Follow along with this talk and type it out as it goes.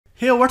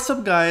Hey, what's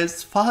up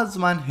guys,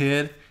 Zaman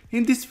here.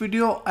 In this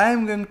video I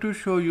am going to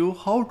show you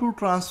how to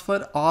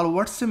transfer all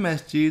WhatsApp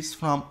messages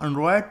from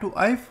Android to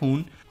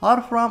iPhone or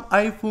from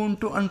iPhone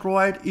to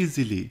Android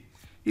easily.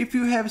 If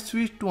you have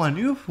switched to a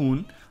new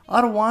phone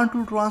or want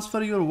to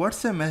transfer your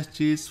WhatsApp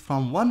messages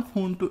from one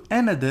phone to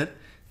another,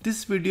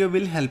 this video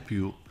will help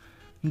you.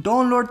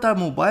 Download the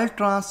mobile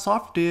trans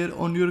software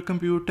on your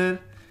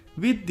computer.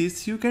 With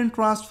this, you can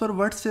transfer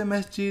WhatsApp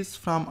messages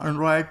from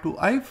Android to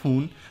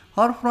iPhone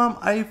or from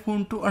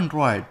iPhone to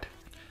Android.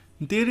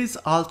 There is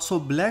also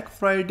Black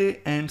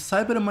Friday and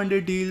Cyber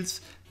Monday deals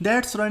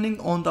that's running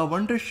on the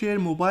Wondershare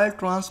mobile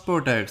trans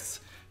products.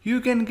 You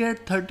can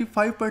get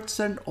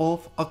 35%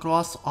 off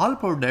across all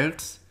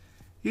products.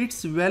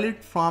 It's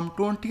valid from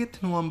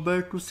 20th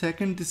November to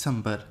 2nd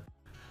December.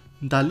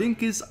 The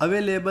link is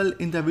available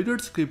in the video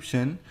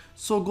description,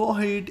 so go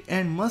ahead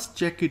and must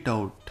check it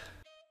out.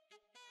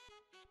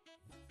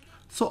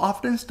 So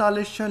after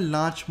installation,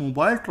 launch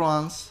Mobile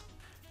Trans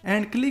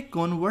and click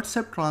on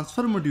WhatsApp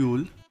Transfer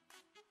module.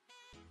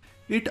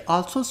 It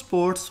also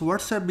supports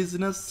WhatsApp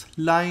Business,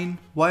 Line,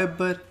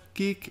 Viber,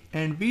 Kik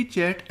and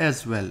WeChat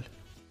as well.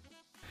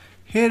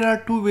 Here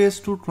are two ways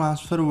to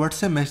transfer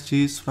WhatsApp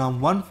messages from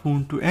one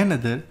phone to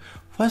another.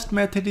 First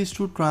method is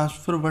to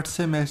transfer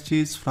WhatsApp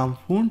messages from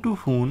phone to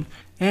phone,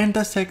 and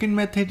the second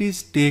method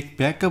is take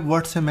backup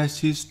WhatsApp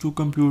messages to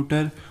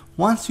computer.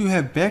 Once you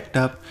have backed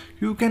up,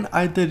 you can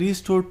either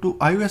restore to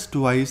iOS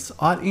device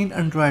or in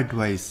Android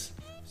device.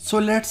 So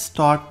let's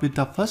start with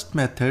the first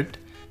method.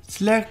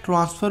 Select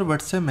transfer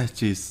WhatsApp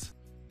messages.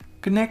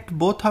 Connect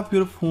both of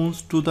your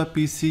phones to the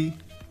PC.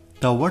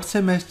 The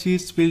WhatsApp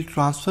messages will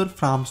transfer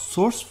from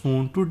source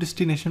phone to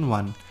destination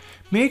 1.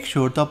 Make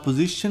sure the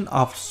position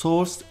of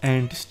source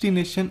and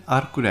destination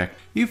are correct.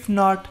 If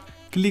not,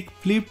 click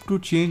flip to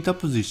change the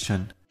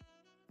position.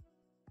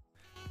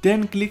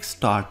 Then click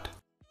start.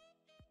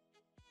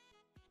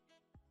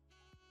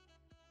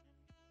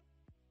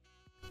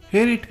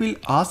 Here it will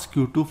ask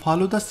you to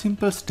follow the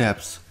simple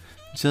steps.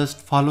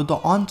 Just follow the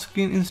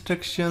on-screen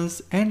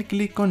instructions and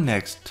click on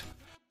next.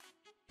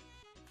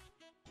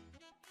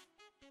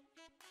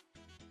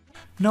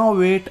 Now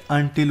wait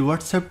until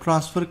WhatsApp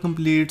transfer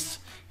completes.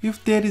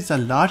 If there is a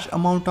large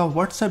amount of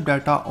WhatsApp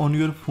data on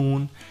your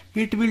phone,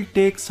 it will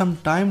take some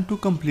time to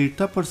complete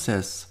the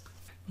process.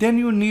 Then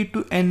you need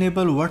to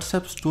enable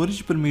WhatsApp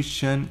storage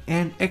permission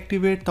and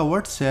activate the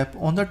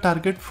WhatsApp on the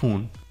target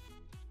phone.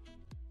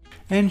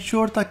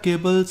 Ensure the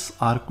cables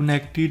are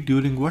connected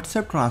during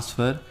WhatsApp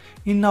transfer.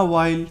 In a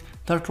while,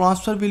 the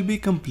transfer will be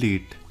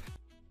complete.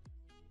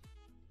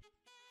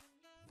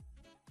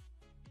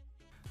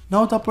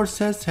 Now the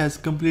process has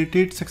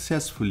completed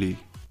successfully.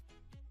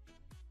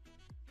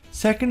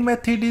 Second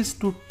method is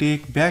to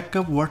take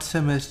backup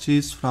WhatsApp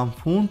messages from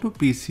phone to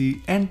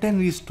PC and then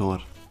restore.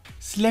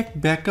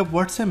 Select backup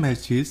WhatsApp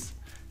messages.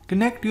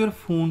 Connect your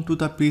phone to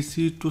the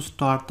PC to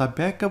start the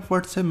backup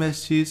WhatsApp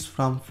messages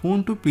from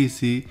phone to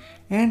PC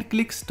and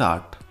click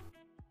start.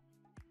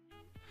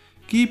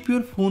 Keep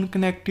your phone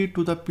connected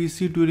to the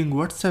PC during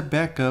WhatsApp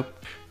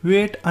backup.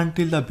 Wait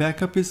until the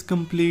backup is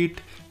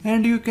complete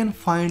and you can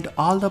find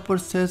all the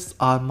processes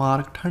are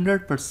marked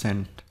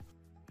 100%.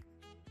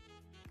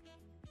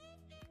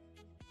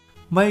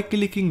 By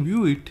clicking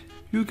view it,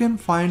 you can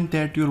find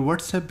that your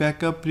WhatsApp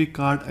backup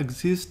record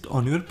exists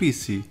on your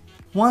PC.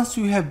 Once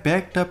you have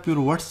backed up your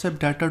WhatsApp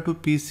data to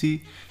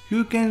PC,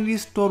 you can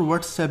restore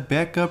WhatsApp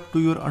backup to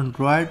your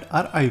Android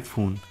or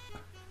iPhone.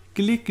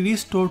 Click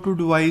restore to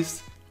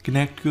device,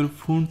 connect your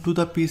phone to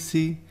the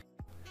PC,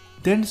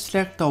 then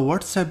select the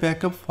WhatsApp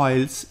backup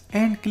files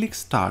and click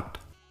start.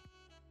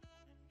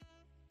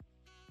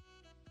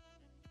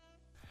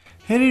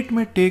 Here it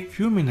may take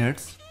few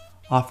minutes.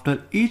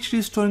 After each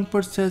restoring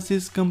process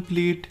is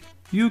complete,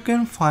 you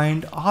can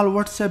find all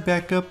WhatsApp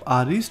backup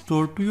are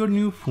restored to your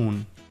new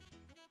phone.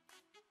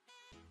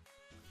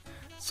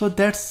 So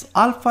that's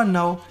all for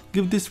now.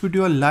 Give this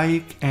video a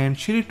like and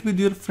share it with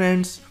your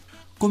friends.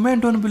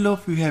 Comment down below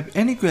if you have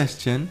any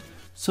question.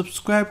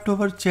 Subscribe to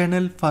our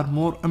channel for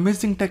more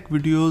amazing tech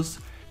videos.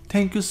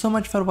 Thank you so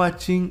much for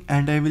watching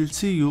and I will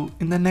see you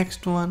in the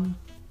next one.